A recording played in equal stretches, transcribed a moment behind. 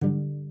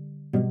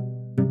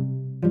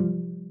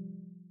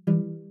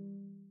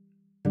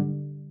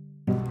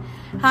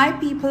Hi,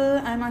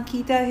 people. I'm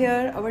Ankita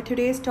here. Our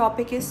today's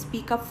topic is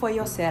speak up for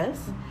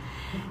yourself.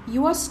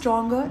 You are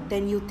stronger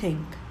than you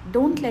think.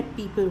 Don't let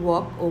people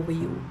walk over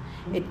you.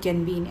 It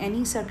can be in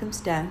any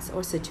circumstance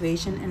or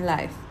situation in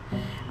life,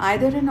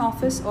 either in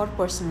office or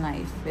personal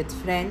life, with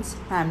friends,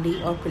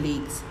 family, or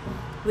colleagues.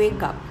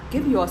 Wake up,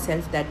 give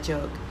yourself that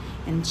jerk,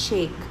 and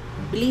shake.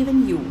 Believe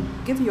in you,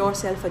 give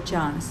yourself a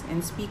chance,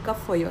 and speak up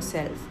for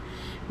yourself.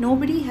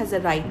 Nobody has a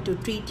right to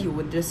treat you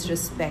with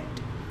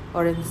disrespect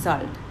or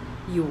insult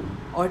you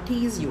or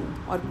tease you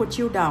or put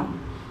you down.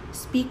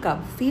 Speak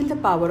up, feel the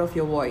power of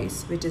your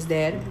voice, which is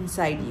there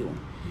inside you.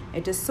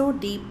 It is so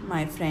deep,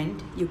 my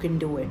friend, you can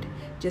do it.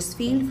 Just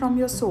feel from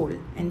your soul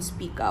and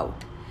speak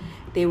out.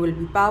 They will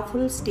be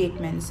powerful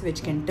statements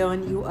which can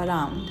turn you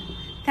around.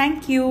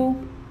 Thank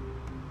you.